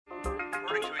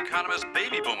According to economists,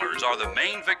 baby boomers are the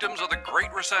main victims of the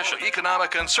Great Recession.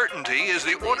 Economic uncertainty is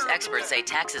the order. Experts say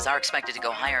taxes are expected to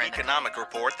go higher. Economic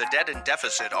report, the debt and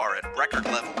deficit are at record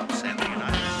levels in the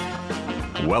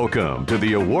United States. Welcome to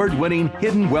the award-winning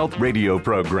Hidden Wealth radio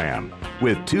program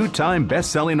with two-time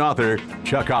best-selling author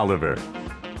Chuck Oliver.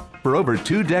 For over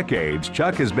 2 decades,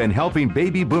 Chuck has been helping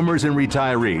baby boomers and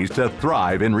retirees to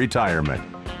thrive in retirement.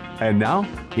 And now,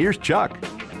 here's Chuck.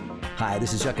 Hi,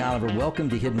 this is Chuck Oliver. Welcome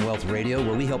to Hidden Wealth Radio,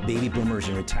 where we help baby boomers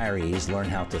and retirees learn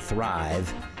how to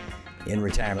thrive in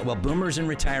retirement. Well, boomers and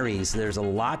retirees, there's a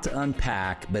lot to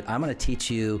unpack, but I'm going to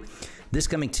teach you this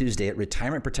coming Tuesday at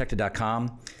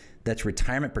retirementprotected.com. That's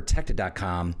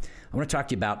retirementprotected.com. I want to talk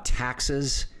to you about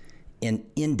taxes and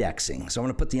indexing. So I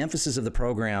want to put the emphasis of the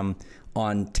program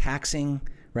on taxing,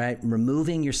 right?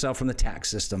 Removing yourself from the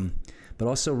tax system, but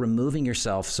also removing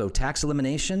yourself. So tax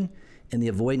elimination and the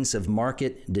avoidance of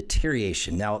market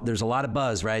deterioration. Now, there's a lot of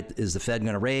buzz, right? Is the Fed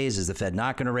going to raise? Is the Fed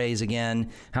not going to raise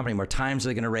again? How many more times are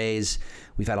they going to raise?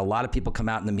 We've had a lot of people come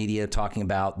out in the media talking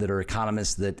about that are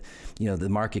economists that, you know, the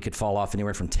market could fall off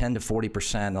anywhere from 10 to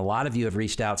 40%. And a lot of you have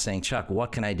reached out saying, Chuck,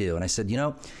 what can I do? And I said, you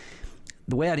know,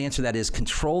 the way I'd answer that is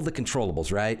control the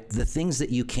controllables, right? The things that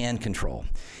you can control.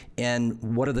 And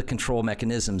what are the control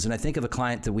mechanisms? And I think of a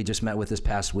client that we just met with this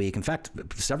past week. In fact,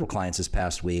 several clients this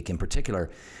past week in particular,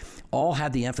 all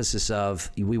had the emphasis of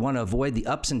we want to avoid the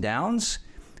ups and downs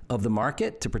of the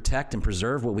market to protect and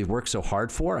preserve what we've worked so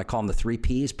hard for. I call them the 3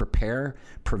 Ps: prepare,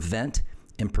 prevent,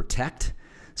 and protect.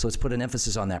 So let's put an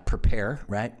emphasis on that. Prepare,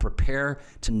 right? Prepare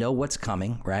to know what's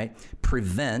coming, right?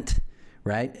 Prevent,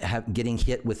 right? Getting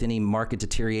hit with any market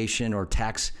deterioration or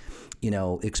tax,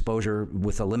 exposure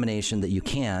with elimination that you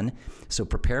can. So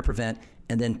prepare, prevent,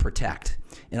 and then protect.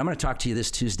 And I'm going to talk to you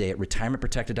this Tuesday at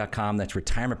retirementprotected.com. That's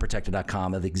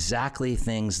retirementprotected.com of exactly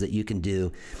things that you can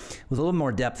do with a little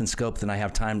more depth and scope than I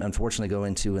have time to unfortunately go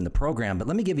into in the program. But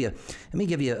let me give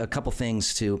you a couple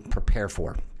things to prepare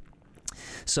for.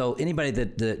 So anybody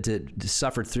that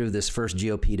suffered through this first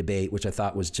GOP debate, which I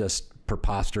thought was just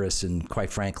preposterous and quite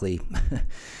frankly,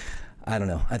 I don't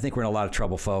know. I think we're in a lot of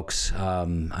trouble, folks.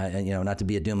 Not to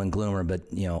be a doom and gloomer, but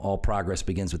all progress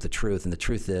begins with the truth, and the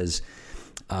truth is,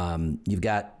 you've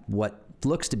got what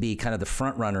looks to be kind of the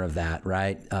front runner of that,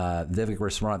 right? Vivek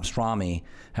Ramaswamy,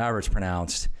 however it's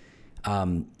pronounced.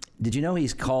 Did you know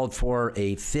he's called for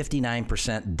a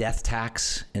 59% death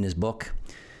tax in his book?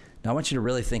 Now I want you to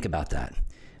really think about that.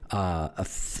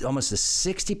 Almost a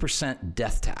 60%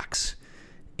 death tax,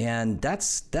 and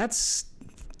that's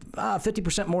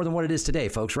 50% more than what it is today,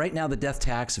 folks. Right now, the death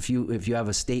tax, if you have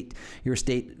a state, your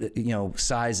state,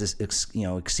 size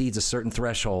exceeds a certain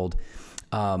threshold,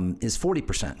 is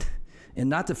 40%. And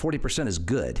not that 40% is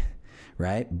good,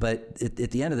 right? But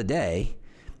at the end of the day,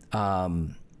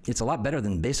 it's a lot better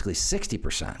than basically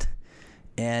 60%.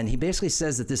 And he basically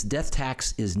says that this death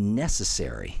tax is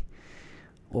necessary.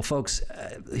 Well, folks,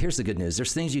 here's the good news.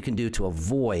 There's things you can do to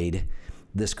avoid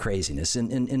this craziness.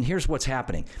 And here's what's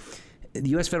happening.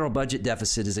 The U.S. federal budget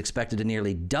deficit is expected to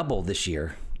nearly double this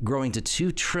year, growing to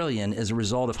 $2 trillion as a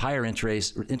result of higher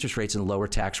interest rates and lower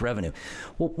tax revenue.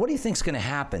 Well, what do you think is going to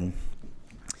happen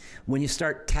when you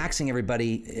start taxing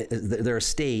everybody, their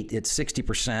estate, at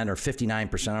 60% or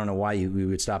 59%? I don't know why we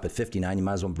would stop at 59. You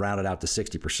might as well round it out to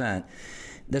 60%.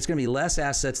 That's going to be less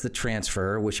assets that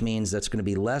transfer, which means that's going to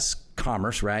be less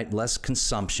commerce, right? Less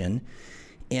consumption.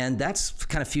 And that's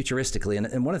kind of futuristically.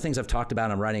 And one of the things I've talked about,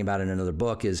 and I'm writing about in another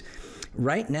book, is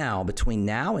right now, between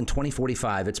now and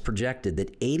 2045, it's projected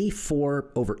that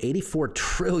over $84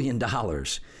 trillion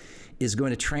is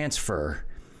going to transfer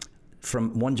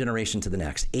from one generation to the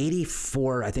next. I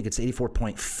think it's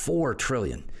 84.4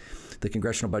 trillion. The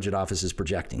Congressional Budget Office is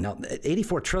projecting. Now,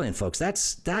 84 trillion, folks,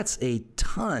 that's a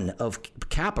ton of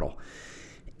capital.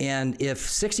 And if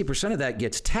 60% of that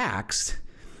gets taxed,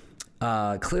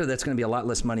 clearly that's going to be a lot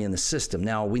less money in the system.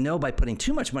 Now, we know by putting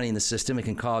too much money in the system, it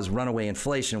can cause runaway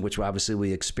inflation, which obviously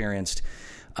we experienced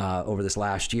over this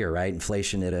last year, right?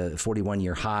 Inflation at a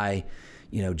 41-year high.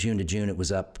 June to June, it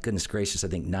was up, goodness gracious, I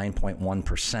think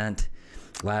 9.1%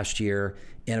 last year.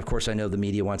 And of course, I know the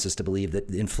media wants us to believe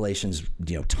that inflation's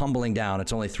tumbling down.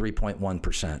 It's only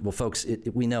 3.1%. Well, folks,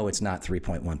 we know it's not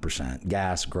 3.1%.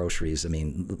 Gas, groceries,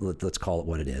 let's call it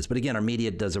what it is. But again, our media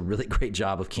does a really great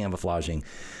job of camouflaging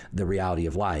the reality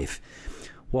of life.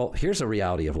 Well, here's a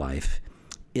reality of life.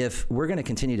 If we're going to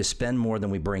continue to spend more than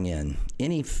we bring in,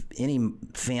 any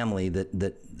family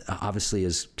that obviously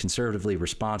is conservatively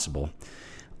responsible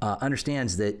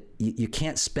understands that you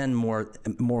can't spend more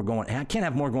can't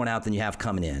have more going out than you have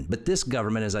coming in. But this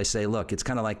government, as I say, look, it's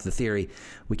kind of like the theory,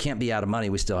 we can't be out of money,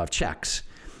 we still have checks.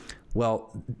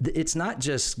 Well, it's not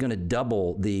just going to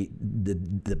double the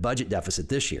budget deficit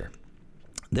this year.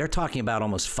 They're talking about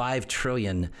almost $5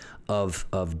 trillion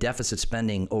of deficit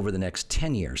spending over the next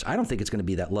 10 years. I don't think it's going to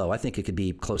be that low. I think it could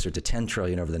be closer to $10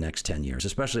 trillion over the next 10 years,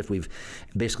 especially if we've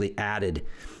basically added,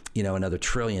 another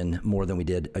trillion more than we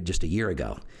did just a year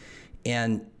ago.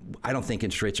 And I don't think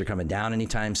interest rates are coming down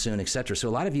anytime soon, et cetera. So a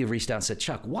lot of you have reached out and said,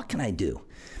 Chuck, what can I do?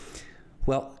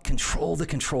 Well, control the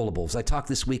controllables. I talked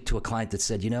this week to a client that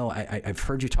said, I've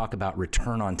heard you talk about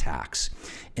return on tax.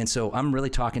 And so I'm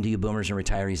really talking to you boomers and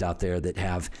retirees out there that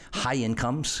have high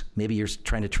incomes. Maybe you're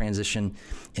trying to transition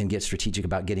and get strategic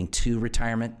about getting to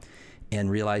retirement and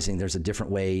realizing there's a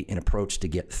different way and approach to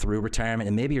get through retirement.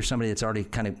 And maybe you're somebody that's already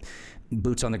kind of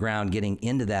boots on the ground getting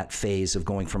into that phase of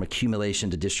going from accumulation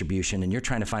to distribution, and you're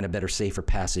trying to find a better, safer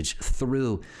passage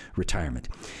through retirement.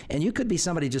 And you could be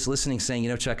somebody just listening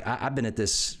saying, Chuck, I've been at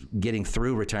this getting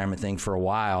through retirement thing for a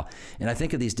while, and I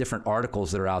think of these different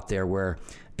articles that are out there where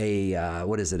a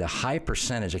high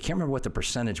percentage, I can't remember what the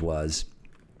percentage was,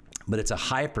 but it's a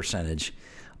high percentage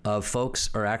of folks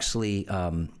are actually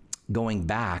going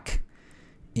back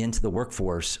into the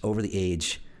workforce over the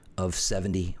age of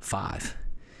 75.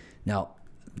 Now,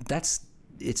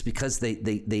 it's because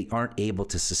they aren't able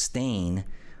to sustain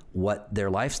what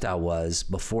their lifestyle was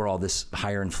before all this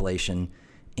higher inflation,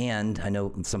 and I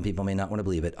know some people may not want to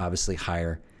believe it, obviously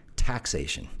higher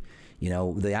taxation.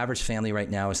 The average family right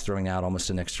now is throwing out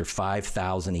almost an extra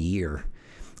 $5,000 a year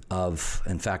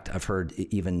in fact, I've heard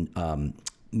even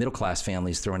middle-class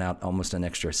families throwing out almost an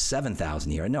extra $7,000 a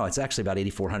year. No, it's actually about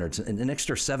 $8,400. So an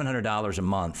extra $700 a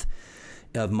month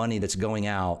of money that's going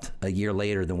out a year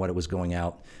later than what it was going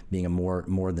out, being a more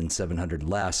than $700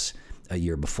 less a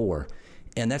year before.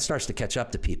 And that starts to catch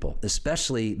up to people,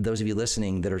 especially those of you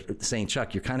listening that are saying,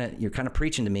 Chuck, you're kind of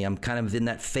preaching to me. I'm kind of in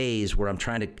that phase where I'm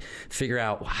trying to figure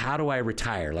out, how do I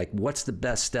retire? Like, what's the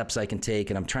best steps I can take?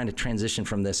 And I'm trying to transition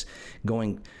from this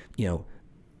going,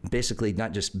 basically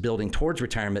not just building towards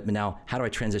retirement, but now how do I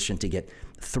transition to get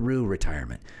through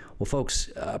retirement? Well, folks,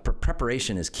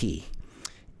 preparation is key.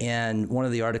 And one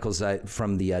of the articles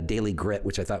from the Daily Grit,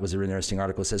 which I thought was an interesting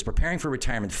article, says, preparing for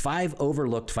retirement, 5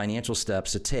 overlooked financial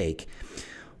steps to take.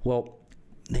 Well,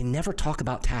 they never talk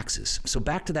about taxes. So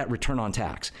back to that return on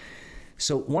tax.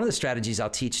 So one of the strategies I'll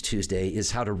teach Tuesday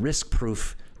is how to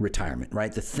risk-proof retirement,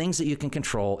 right? The things that you can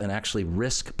control and actually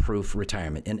risk-proof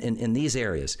retirement. And in these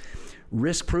areas,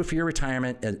 risk-proof your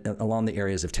retirement along the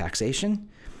areas of taxation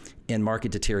and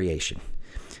market deterioration,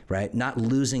 right? Not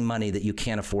losing money that you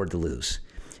can't afford to lose.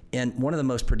 And one of the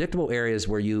most predictable areas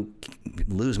where you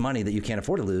lose money that you can't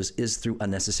afford to lose is through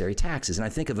unnecessary taxes. And I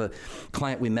think of a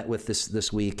client we met with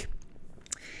this week,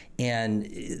 and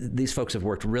these folks have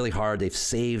worked really hard. They've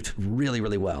saved really,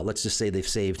 really well. Let's just say they've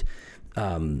saved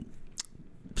 7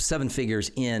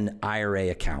 figures in IRA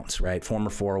accounts, right? Former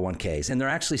 401ks. And they're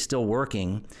actually still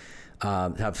working,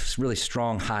 have really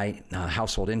strong, high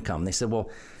household income. They said, well,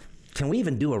 can we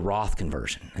even do a Roth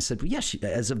conversion? I said, well, yes,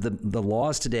 as of the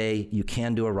laws today, you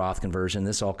can do a Roth conversion.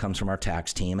 This all comes from our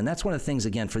tax team. And that's one of the things,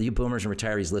 again, for you boomers and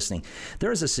retirees listening,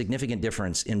 there is a significant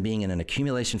difference in being in an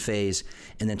accumulation phase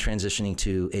and then transitioning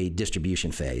to a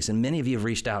distribution phase. And many of you have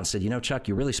reached out and said, Chuck,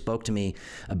 you really spoke to me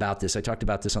about this. I talked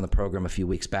about this on the program a few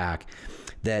weeks back,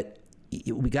 that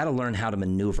we got to learn how to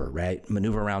maneuver, right?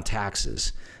 Maneuver around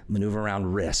taxes, maneuver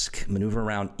around risk, maneuver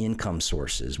around income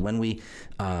sources. When we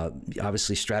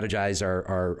obviously strategize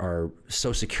our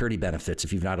Social Security benefits,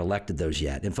 if you've not elected those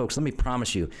yet. And folks, let me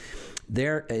promise you,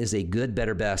 there is a good,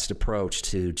 better, best approach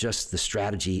to just the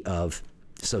strategy of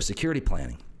Social Security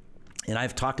planning. And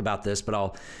I've talked about this, but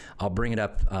I'll bring it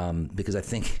up because I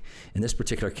think in this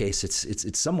particular case,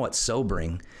 it's somewhat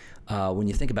sobering. When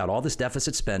you think about all this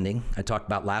deficit spending, I talked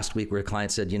about last week where a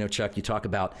client said, Chuck, you talk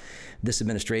about this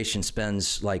administration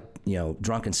spends like,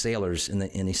 drunken sailors.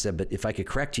 And he said, but if I could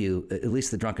correct you, at least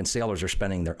the drunken sailors are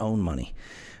spending their own money.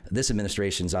 This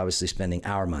administration is obviously spending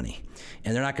our money.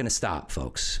 And they're not going to stop,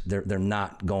 folks. They're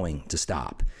not going to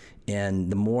stop. And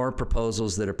the more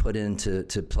proposals that are put into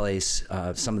place,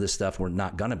 some of this stuff we're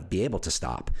not going to be able to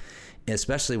stop,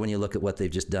 especially when you look at what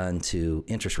they've just done to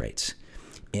interest rates.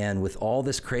 And with all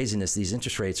this craziness, these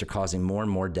interest rates are causing more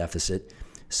and more deficit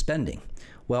spending.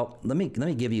 Well, let me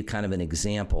give you kind of an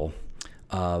example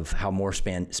of how more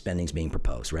spending is being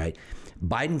proposed, right?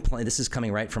 This is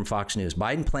coming right from Fox News.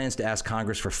 Biden plans to ask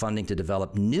Congress for funding to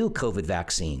develop new COVID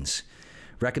vaccines,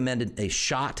 recommended a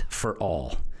shot for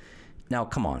all. Now,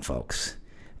 come on, folks.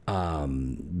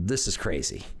 This is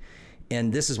crazy.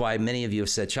 And this is why many of you have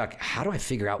said, Chuck, how do I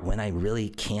figure out when I really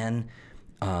can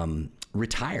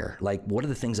retire? Like, what are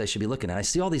the things I should be looking at? I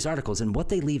see all these articles, and what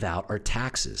they leave out are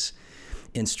taxes.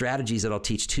 in strategies that I'll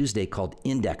teach Tuesday called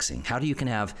indexing. How you can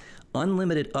have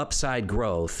unlimited upside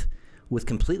growth with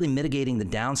completely mitigating the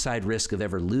downside risk of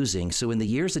ever losing. So in the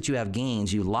years that you have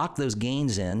gains, you lock those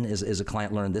gains in, as a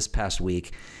client learned this past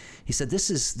week. He said, this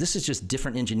is just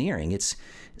different engineering. It's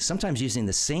sometimes using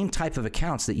the same type of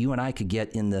accounts that you and I could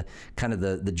get in the kind of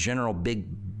the general big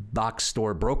box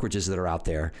store brokerages that are out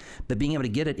there, but being able to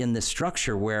get it in this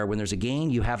structure where when there's a gain,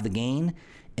 you have the gain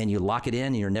and you lock it in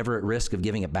and you're never at risk of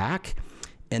giving it back.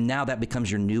 And now that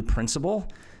becomes your new principle,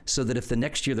 so that if the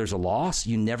next year there's a loss,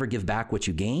 you never give back what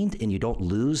you gained and you don't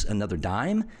lose another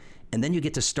dime. And then you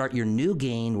get to start your new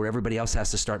gain where everybody else has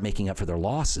to start making up for their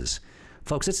losses.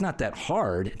 Folks, it's not that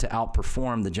hard to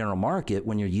outperform the general market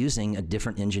when you're using a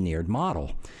different engineered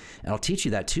model. And I'll teach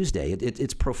you that Tuesday.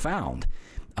 It's profound.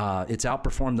 It's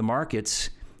outperformed the markets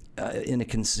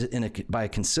by a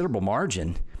considerable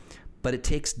margin, but it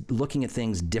takes looking at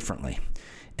things differently.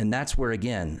 And that's where,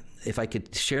 again, if I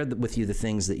could share with you the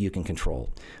things that you can control.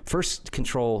 First,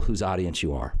 control whose audience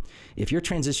you are. If you're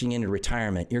transitioning into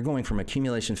retirement, you're going from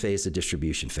accumulation phase to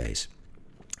distribution phase.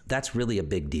 That's really a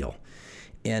big deal.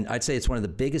 And I'd say it's one of the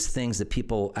biggest things that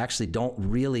people actually don't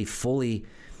really fully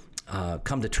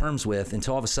come to terms with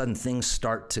until all of a sudden things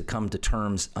start to come to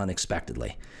terms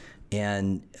unexpectedly.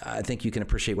 And I think you can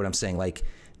appreciate what I'm saying. Like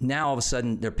now all of a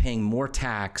sudden they're paying more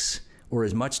tax or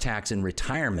as much tax in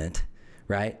retirement,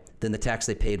 right, than the tax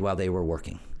they paid while they were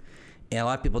working. And a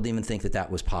lot of people didn't even think that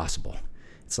that was possible.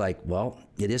 It's like, well,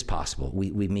 it is possible.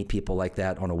 We meet people like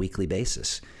that on a weekly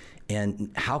basis.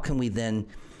 And how can we then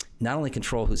not only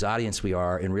control whose audience we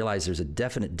are and realize there's a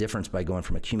definite difference by going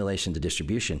from accumulation to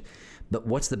distribution, but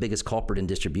what's the biggest culprit in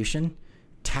distribution?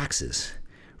 Taxes,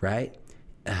 right?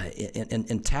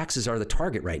 And taxes are the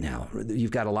target right now. You've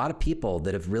got a lot of people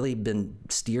that have really been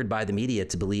steered by the media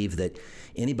to believe that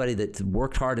anybody that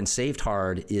worked hard and saved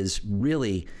hard is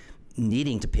really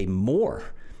needing to pay more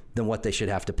than what they should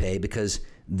have to pay because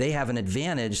they have an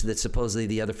advantage that supposedly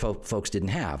the other folks didn't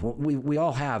have. Well, we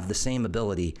all have the same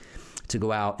ability to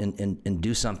go out and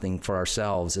do something for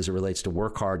ourselves as it relates to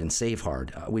work hard and save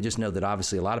hard. We just know that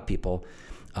obviously a lot of people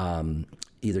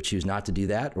either choose not to do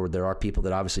that, or there are people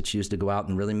that obviously choose to go out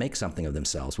and really make something of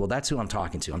themselves. Well, that's who I'm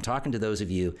talking to. I'm talking to those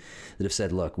of you that have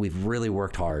said, look, we've really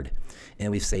worked hard and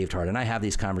we've saved hard. And I have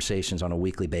these conversations on a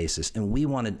weekly basis, and we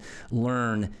want to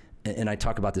learn, and I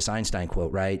talk about this Einstein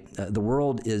quote, right? The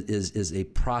world is a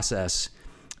process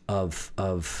of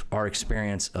our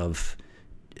experience of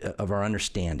our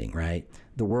understanding, right?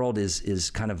 The world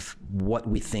is kind of what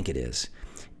we think it is.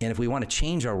 And if we want to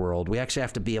change our world, we actually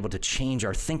have to be able to change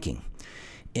our thinking.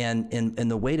 And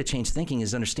the way to change thinking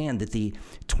is understand that the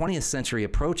 20th century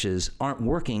approaches aren't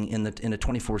working in a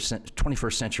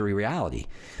 21st century reality.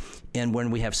 And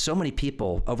when we have so many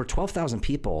people, over 12,000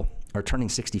 people are turning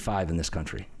 65 in this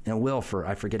country, and will for,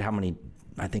 I forget how many,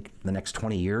 I think the next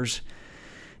 20 years.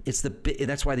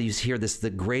 That's why you hear this, the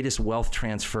greatest wealth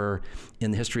transfer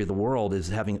in the history of the world is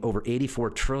having over 84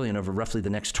 trillion over roughly the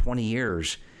next 20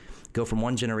 years go from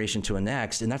one generation to a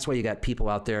next. And that's why you got people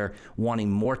out there wanting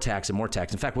more tax and more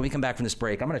tax. In fact, when we come back from this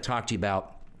break, I'm going to talk to you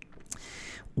about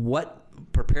what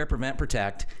prepare, prevent,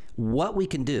 protect, what we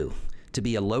can do to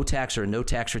be a low tax or a no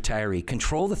tax retiree,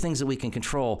 control the things that we can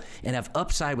control, and have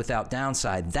upside without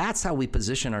downside. That's how we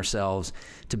position ourselves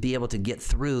to be able to get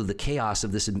through the chaos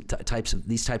of these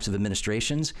types of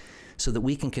administrations, so that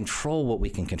we can control what we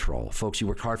can control. Folks, you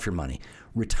work hard for your money.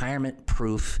 Retirement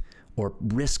proof or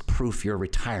risk proof your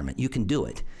retirement. You can do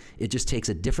it. It just takes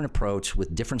a different approach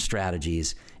with different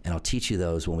strategies, and I'll teach you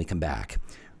those when we come back.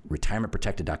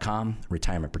 RetirementProtected.com,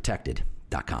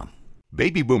 RetirementProtected.com.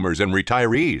 Baby boomers and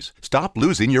retirees, stop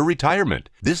losing your retirement.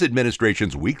 This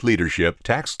administration's weak leadership,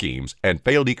 tax schemes, and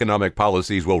failed economic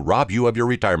policies will rob you of your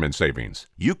retirement savings.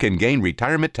 You can gain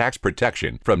retirement tax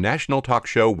protection from national talk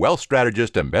show wealth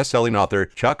strategist and best-selling author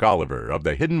Chuck Oliver of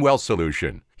The Hidden Wealth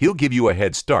Solution. He'll give you a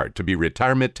head start to be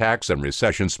retirement tax and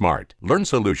recession smart. Learn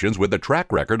solutions with a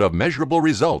track record of measurable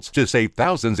results to save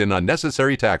thousands in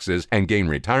unnecessary taxes and gain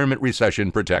retirement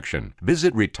recession protection.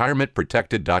 Visit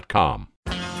retirementprotected.com.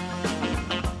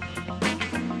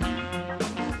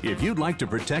 If you'd like to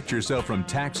protect yourself from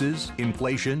taxes,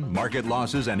 inflation, market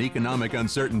losses, and economic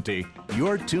uncertainty,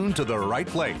 you're tuned to the right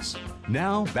place.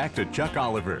 Now, back to Chuck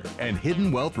Oliver and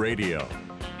Hidden Wealth Radio.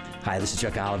 Hi, this is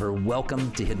Chuck Oliver.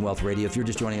 Welcome to Hidden Wealth Radio. If you're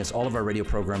just joining us, all of our radio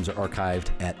programs are archived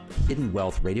at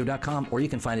hiddenwealthradio.com, or you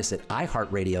can find us at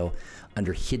iHeartRadio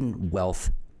under Hidden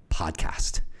Wealth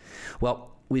Podcast.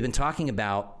 Well, we've been talking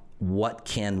about what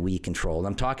can we control. And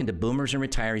I'm talking to boomers and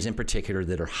retirees in particular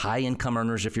that are high income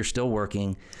earners if you're still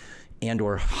working, and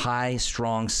or high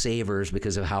strong savers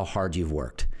because of how hard you've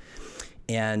worked.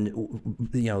 And,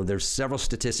 there's several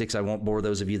statistics. I won't bore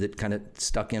those of you that kind of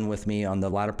stuck in with me on the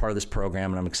latter part of this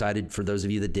program, and I'm excited for those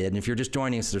of you that did. And if you're just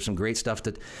joining us, there's some great stuff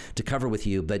to cover with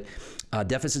you. But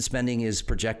deficit spending is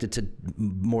projected to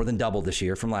more than double this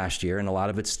year from last year, and a lot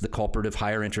of it's the culprit of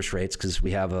higher interest rates, because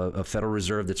we have a Federal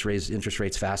Reserve that's raised interest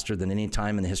rates faster than any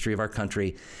time in the history of our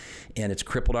country, and it's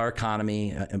crippled our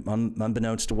economy,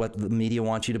 unbeknownst to what the media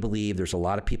wants you to believe. There's a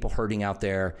lot of people hurting out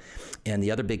there, and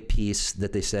the other big piece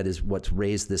that they said is what's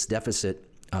raised this deficit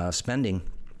spending,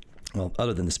 well,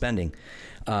 other than the spending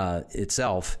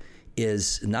itself,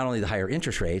 is not only the higher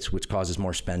interest rates, which causes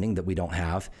more spending that we don't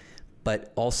have,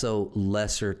 but also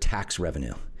lesser tax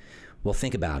revenue. Well,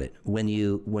 think about it.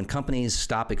 When companies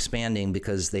stop expanding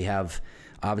because they have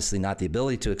obviously not the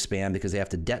ability to expand because they have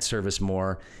to debt service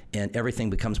more and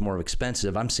everything becomes more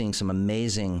expensive, I'm seeing some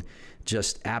amazing,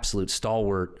 just absolute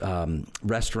stalwart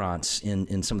restaurants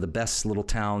in some of the best little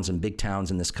towns and big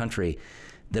towns in this country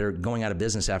that are going out of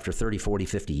business after 30, 40,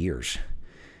 50 years.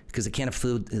 Because they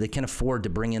can't afford to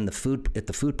bring in the food at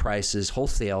the food prices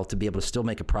wholesale to be able to still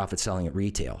make a profit selling at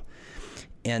retail.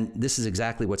 And this is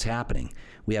exactly what's happening.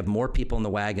 We have more people in the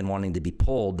wagon wanting to be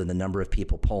pulled than the number of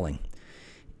people pulling.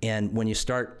 And when you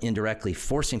start indirectly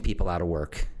forcing people out of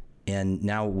work, and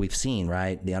now we've seen,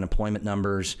 right, the unemployment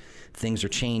numbers, things are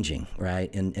changing,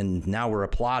 right? And now we're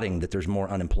applauding that there's more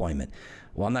unemployment.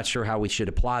 Well, I'm not sure how we should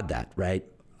applaud that, right?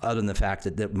 Other than the fact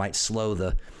that that might slow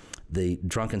the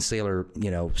drunken sailor,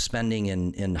 spending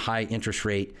and high interest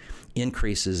rate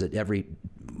increases at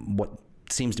what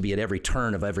seems to be at every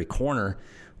turn of every corner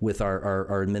with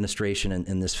our administration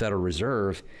and this Federal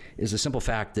Reserve, is the simple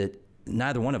fact that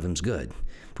neither one of them is good.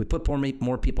 If we put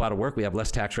more people out of work, we have less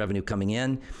tax revenue coming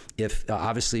in. If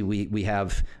obviously we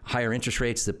have higher interest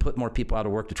rates that put more people out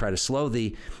of work to try to slow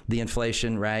the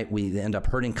inflation, right? We end up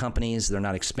hurting companies. They're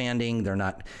not expanding. They're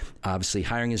not obviously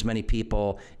hiring as many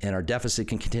people, and our deficit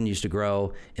continues to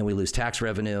grow, and we lose tax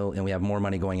revenue, and we have more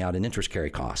money going out in interest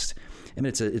carry costs. I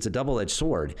mean, it's a double-edged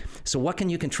sword. So what can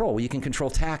you control? Well, you can control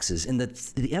taxes. And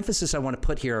the emphasis I want to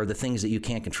put here are the things that you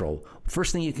can't control.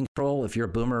 First thing you can control, if you're a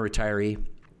boomer retiree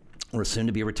or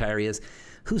soon-to-be retiree, is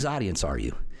whose audience are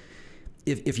you?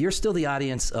 If you're still the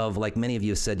audience of, like many of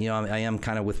you have said, I am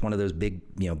kind of with one of those big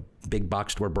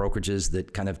box store brokerages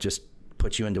that kind of just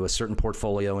puts you into a certain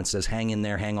portfolio and says, hang in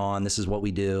there, hang on, this is what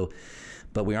we do,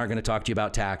 but we aren't going to talk to you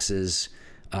about taxes.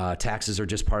 Taxes are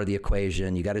just part of the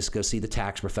equation. You got to go see the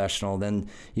tax professional. Then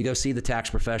you go see the tax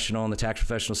professional, and the tax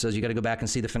professional says you got to go back and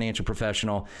see the financial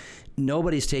professional.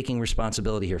 Nobody's taking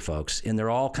responsibility here, folks, and they're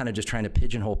all kind of just trying to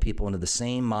pigeonhole people into the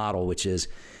same model, which is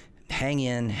hang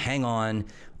in, hang on,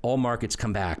 all markets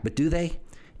come back. But do they?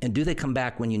 And do they come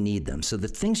back when you need them? So the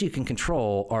things you can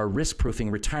control are risk-proofing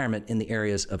retirement in the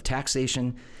areas of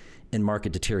taxation and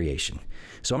market deterioration.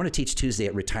 So I'm going to teach Tuesday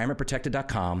at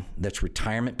retirementprotected.com. That's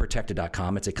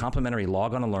retirementprotected.com. It's a complimentary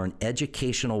log on and learn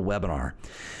educational webinar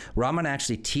where I'm going to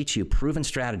actually teach you proven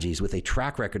strategies with a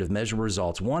track record of measurable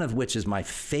results, one of which is my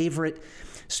favorite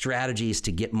strategies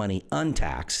to get money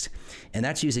untaxed. And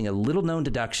that's using a little known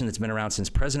deduction that's been around since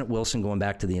President Wilson, going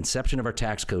back to the inception of our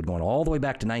tax code, going all the way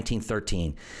back to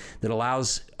 1913, that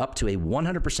allows up to a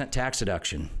 100% tax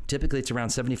deduction. Typically it's around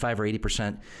 75 or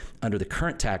 80% under the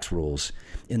current tax rules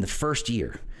in the first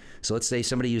year. So let's say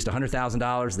somebody used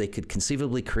 $100,000, they could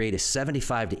conceivably create a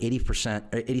 75 to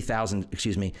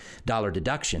 80,000 dollar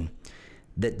deduction,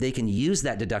 that they can use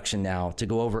that deduction now to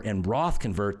go over and Roth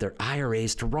convert their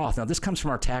IRAs to Roth. Now, this comes from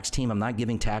our tax team. I'm not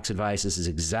giving tax advice. This is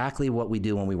exactly what we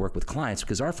do when we work with clients,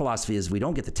 because our philosophy is if we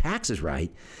don't get the taxes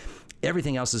right,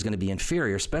 everything else is going to be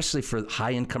inferior, especially for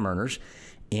high income earners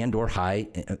and or high,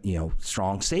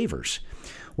 strong savers.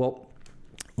 Well,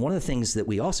 one of the things that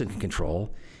we also can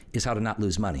control is how to not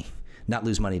lose money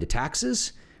to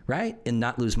taxes, right? And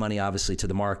not lose money, obviously, to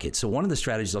the market. So one of the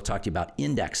strategies I'll talk to you about,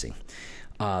 indexing.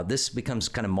 This becomes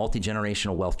kind of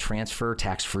multi-generational wealth transfer,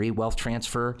 tax-free wealth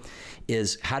transfer,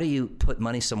 is how do you put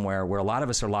money somewhere where a lot of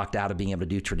us are locked out of being able to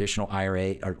do traditional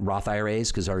IRA or Roth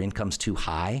IRAs because our income's too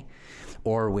high,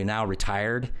 or we're now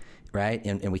retired, right?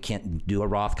 And we can't do a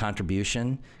Roth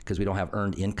contribution because we don't have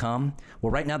earned income.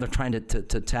 Well, right now they're trying to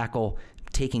tackle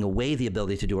taking away the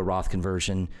ability to do a Roth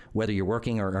conversion, whether you're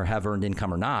working or have earned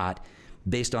income or not,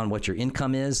 based on what your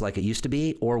income is, like it used to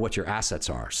be, or what your assets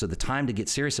are. So the time to get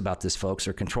serious about this, folks,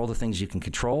 are control the things you can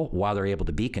control while they're able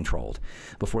to be controlled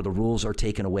before the rules are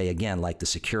taken away again, like the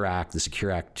Secure Act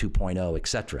 2.0, et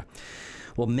cetera.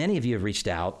 Well, many of you have reached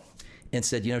out and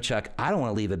said, Chuck, I don't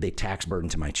want to leave a big tax burden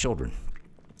to my children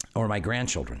or my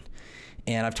grandchildren.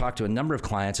 And I've talked to a number of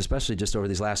clients, especially just over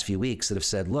these last few weeks, that have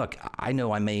said, look, I know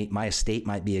my estate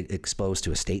might be exposed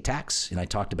to estate tax. And I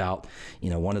talked about,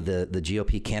 one of the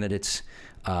GOP candidates,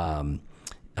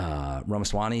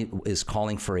 Ramaswamy, is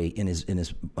calling for in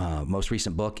his most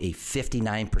recent book, a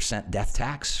 59% death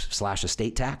tax /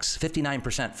 estate tax.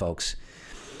 59%, folks.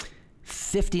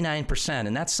 59%.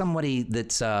 And that's somebody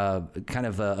that's kind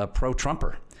of a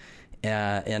pro-Trumper.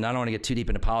 And I don't want to get too deep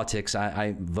into politics.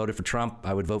 I voted for Trump.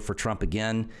 I would vote for Trump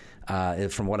again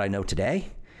from what I know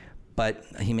today. But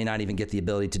he may not even get the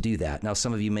ability to do that. Now,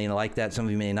 some of you may like that. Some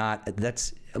of you may not.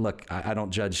 Look, I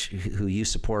don't judge who you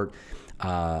support.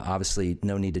 Obviously,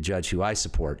 no need to judge who I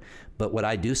support. But what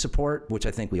I do support, which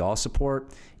I think we all support,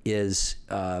 is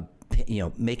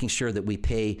making sure that we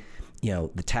pay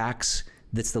the tax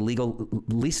that's the legal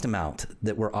least amount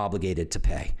that we're obligated to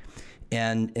pay.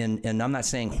 And I'm not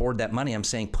saying hoard that money. I'm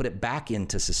saying put it back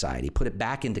into society, put it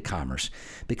back into commerce,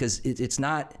 because it's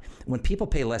not, when people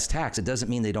pay less tax, it doesn't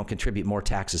mean they don't contribute more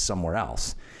taxes somewhere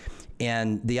else.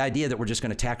 And the idea that we're just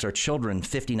going to tax our children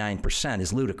 59%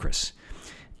 is ludicrous.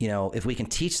 If we can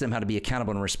teach them how to be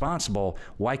accountable and responsible,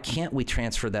 why can't we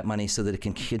transfer that money so that it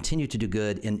can continue to do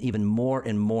good and even more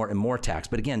and more and more tax?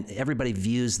 But again, everybody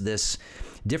views this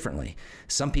differently.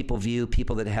 Some people view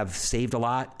people that have saved a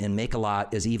lot and make a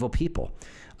lot as evil people.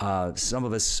 Some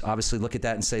of us obviously look at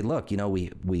that and say, look,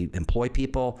 we employ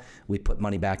people, we put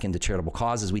money back into charitable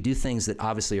causes, we do things that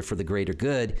obviously are for the greater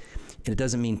good. And it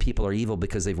doesn't mean people are evil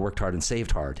because they've worked hard and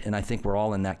saved hard. And I think we're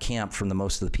all in that camp from the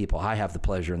most of the people I have the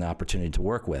pleasure and the opportunity to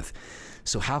work with.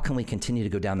 So how can we continue to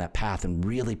go down that path and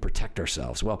really protect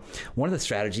ourselves? Well, one of the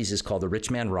strategies is called the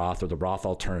rich man Roth, or the Roth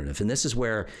alternative. And this is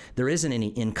where there isn't any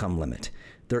income limit.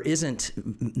 There's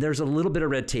a little bit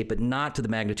of red tape, but not to the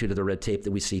magnitude of the red tape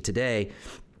that we see today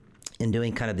in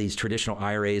doing kind of these traditional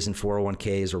IRAs and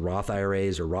 401ks or Roth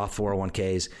IRAs or Roth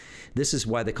 401ks. This is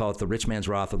why they call it the rich man's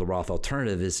Roth, or the Roth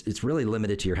alternative. Is it's really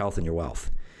limited to your health and your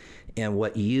wealth. And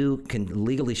what you can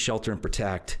legally shelter and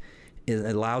protect, it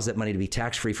allows that money to be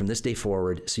tax-free from this day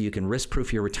forward, so you can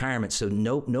risk-proof your retirement, so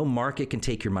no market can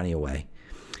take your money away.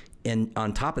 And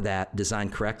on top of that,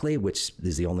 designed correctly, which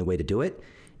is the only way to do it,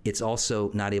 it's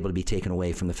also not able to be taken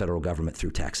away from the federal government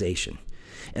through taxation.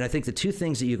 And I think the two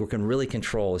things that you can really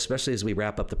control, especially as we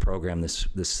wrap up the program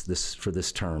this for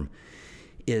this term,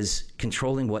 is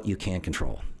controlling what you can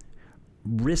control.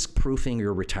 Risk-proofing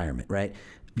your retirement, right?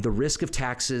 The risk of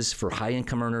taxes for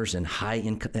high-income earners and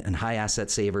high asset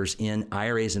savers in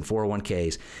IRAs and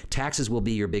 401ks, taxes will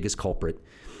be your biggest culprit.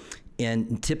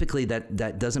 And typically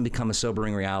that doesn't become a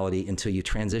sobering reality until you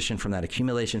transition from that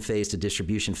accumulation phase to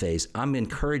distribution phase. I'm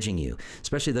encouraging you,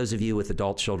 especially those of you with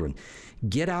adult children,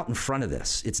 get out in front of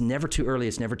this. It's never too early.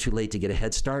 It's never too late to get a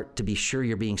head start, to be sure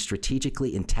you're being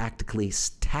strategically and tactically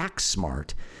tax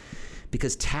smart.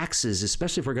 Because taxes,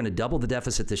 especially if we're going to double the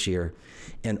deficit this year,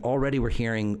 and already we're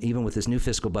hearing, even with this new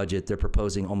fiscal budget, they're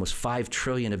proposing almost $5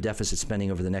 trillion of deficit spending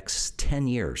over the next 10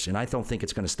 years. And I don't think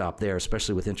it's going to stop there,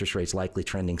 especially with interest rates likely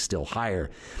trending still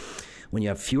higher. When you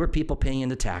have fewer people paying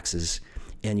into taxes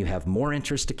and you have more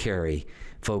interest to carry,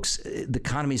 folks, the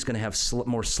economy is going to have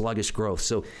more sluggish growth.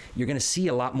 So you're going to see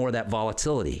a lot more of that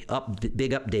volatility,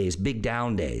 big up days, big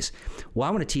down days. Well,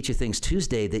 I want to teach you things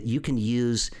Tuesday that you can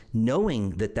use, knowing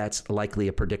that that's likely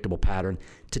a predictable pattern,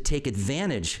 to take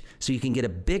advantage so you can get a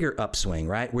bigger upswing,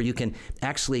 right? Where you can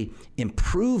actually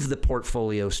improve the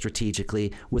portfolio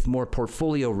strategically with more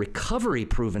portfolio recovery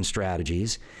proven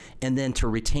strategies, and then to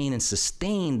retain and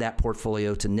sustain that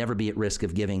portfolio to never be at risk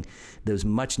of giving those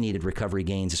much needed recovery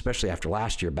gains, especially after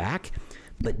last year back,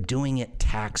 but doing it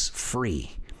tax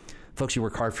free. Folks, you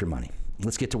work hard for your money.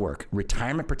 Let's get to work.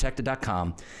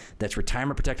 RetirementProtected.com. That's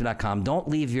RetirementProtected.com. Don't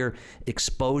leave your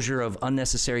exposure of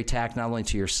unnecessary tax not only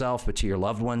to yourself, but to your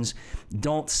loved ones.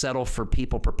 Don't settle for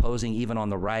people proposing, even on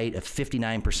the right, a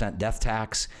 59% death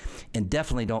tax. And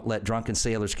definitely don't let drunken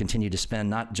sailors continue to spend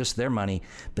not just their money,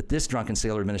 but this drunken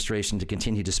sailor administration to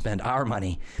continue to spend our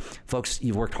money. Folks,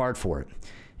 you've worked hard for it.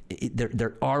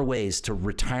 There are ways to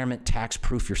retirement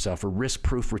tax-proof yourself, or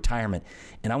risk-proof retirement.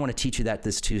 And I want to teach you that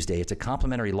this Tuesday. It's a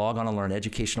complimentary Log On and Learn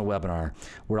educational webinar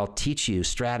where I'll teach you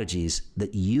strategies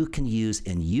that you can use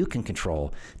and you can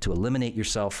control to eliminate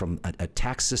yourself from a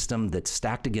tax system that's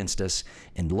stacked against us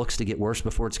and looks to get worse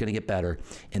before it's going to get better,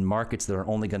 in markets that are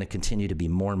only going to continue to be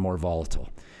more and more volatile.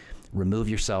 Remove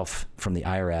yourself from the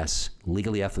IRS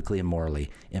legally, ethically, and morally,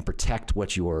 and protect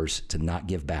what's yours to not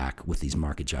give back with these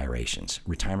market gyrations.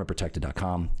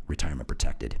 RetirementProtected.com,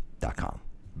 RetirementProtected.com.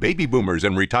 Baby boomers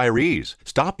and retirees,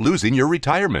 stop losing your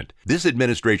retirement. This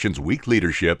administration's weak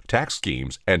leadership, tax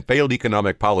schemes, and failed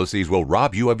economic policies will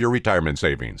rob you of your retirement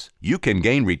savings. You can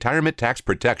gain retirement tax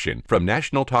protection from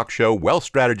national talk show wealth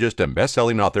strategist and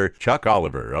best-selling author Chuck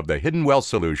Oliver of the Hidden Wealth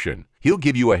Solution. He'll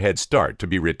give you a head start to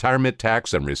be retirement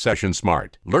tax and recession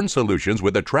smart. Learn solutions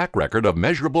with a track record of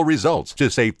measurable results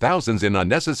to save thousands in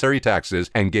unnecessary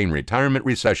taxes and gain retirement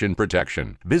recession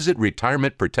protection. Visit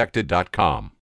retirementprotected.com.